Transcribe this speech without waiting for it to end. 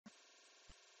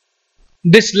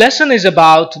This lesson is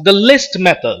about the list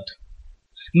method.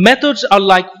 Methods are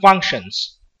like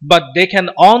functions, but they can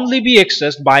only be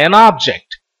accessed by an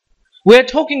object. We are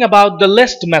talking about the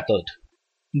list method.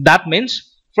 That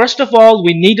means, first of all,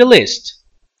 we need a list.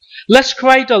 Let's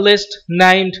create a list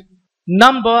named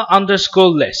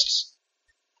number_lists.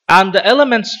 And the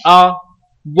elements are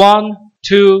 1,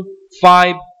 2,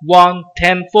 5, 1,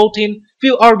 10, 14,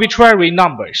 few arbitrary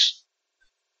numbers.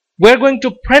 We're going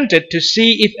to print it to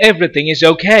see if everything is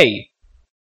okay.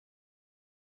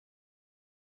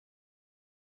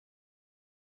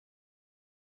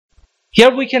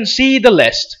 Here we can see the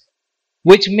list,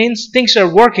 which means things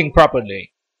are working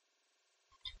properly.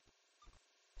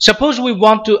 Suppose we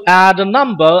want to add a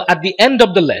number at the end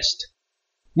of the list.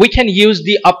 We can use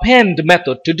the append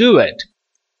method to do it.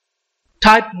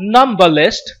 Type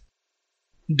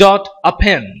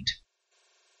numberList.append.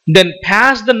 Then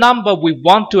pass the number we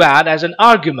want to add as an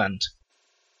argument.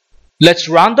 Let's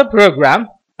run the program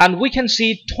and we can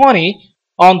see 20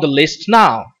 on the list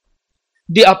now.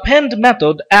 The append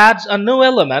method adds a new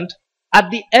element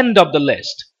at the end of the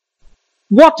list.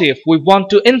 What if we want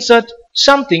to insert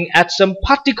something at some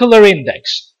particular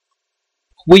index?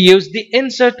 We use the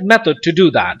insert method to do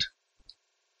that.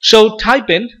 So type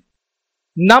in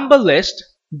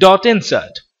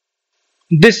numberList.insert.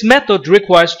 This method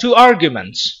requires two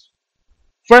arguments.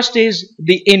 First is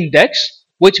the index,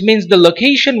 which means the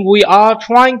location we are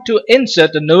trying to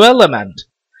insert a new element.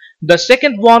 The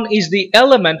second one is the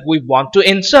element we want to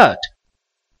insert.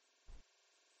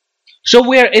 So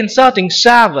we are inserting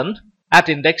 7 at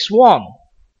index 1.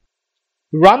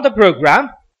 Run the program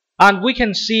and we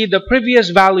can see the previous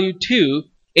value 2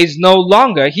 is no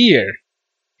longer here.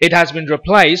 It has been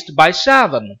replaced by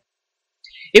 7.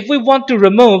 If we want to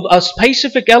remove a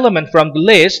specific element from the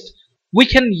list, we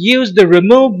can use the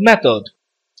remove method.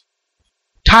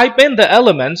 Type in the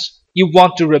elements you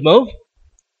want to remove,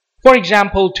 for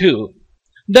example 2.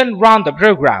 Then run the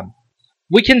program.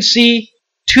 We can see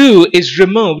 2 is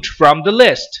removed from the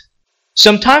list.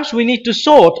 Sometimes we need to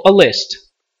sort a list.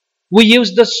 We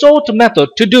use the sort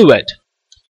method to do it.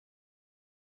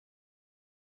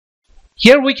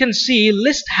 Here we can see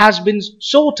list has been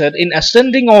sorted in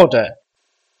ascending order.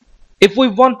 If we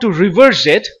want to reverse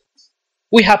it,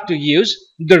 we have to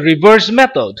use the reverse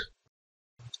method,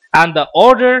 and the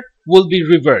order will be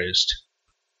reversed.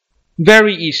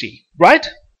 Very easy, right?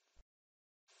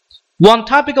 One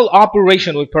typical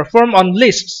operation we perform on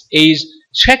lists is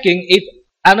checking if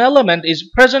an element is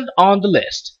present on the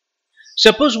list.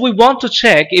 Suppose we want to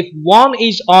check if 1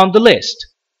 is on the list.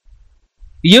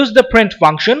 Use the print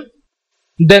function,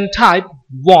 then type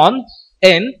 1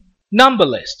 in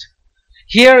numberList.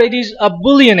 Here it is a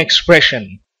Boolean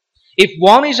expression. If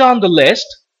 1 is on the list,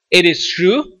 it is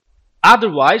true,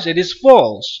 otherwise it is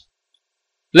false.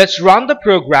 Let's run the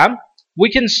program. We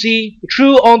can see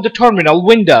true on the terminal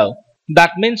window.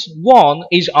 That means 1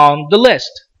 is on the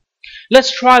list.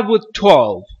 Let's try with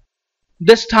 12.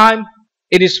 This time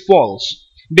it is false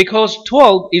because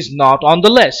 12 is not on the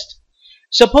list.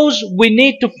 Suppose we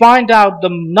need to find out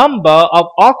the number of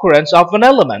occurrence of an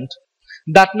element.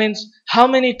 That means how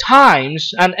many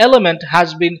times an element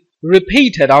has been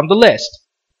repeated on the list.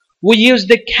 We use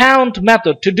the count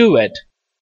method to do it.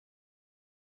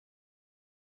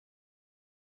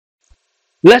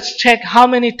 Let's check how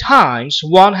many times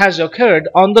 1 has occurred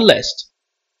on the list.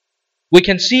 We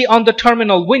can see on the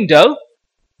terminal window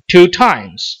 2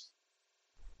 times.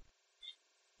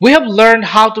 We have learned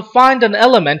how to find an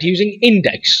element using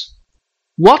index.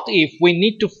 What if we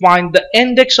need to find the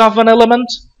index of an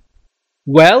element?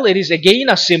 Well, it is again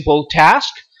a simple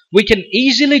task. We can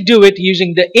easily do it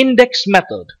using the index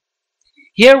method.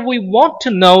 Here we want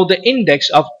to know the index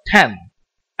of 10,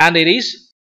 and it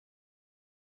is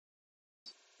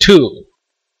 2.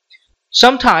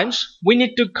 Sometimes we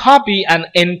need to copy an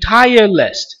entire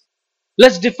list.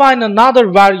 Let's define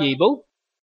another variable,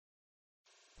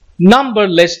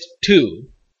 numberList2.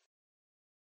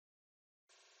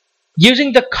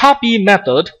 Using the copy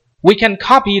method, we can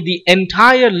copy the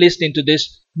entire list into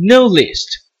this new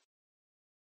list.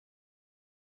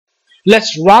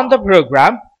 Let's run the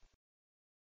program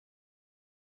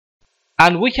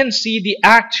and we can see the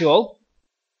actual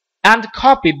and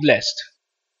copied list.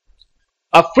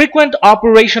 A frequent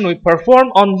operation we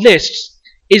perform on lists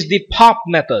is the pop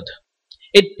method.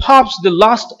 It pops the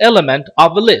last element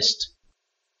of a list.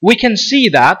 We can see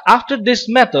that after this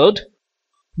method,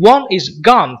 1 is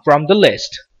gone from the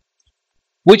list,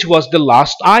 which was the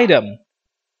last item.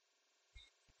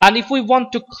 And if we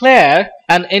want to clear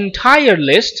an entire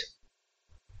list,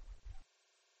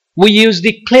 we use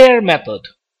the clear method.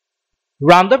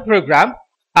 Run the program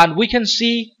and we can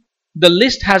see the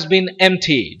list has been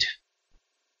emptied.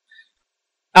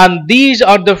 And these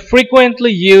are the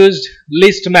frequently used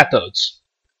list methods.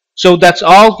 So that's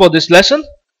all for this lesson.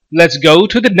 Let's go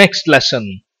to the next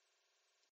lesson.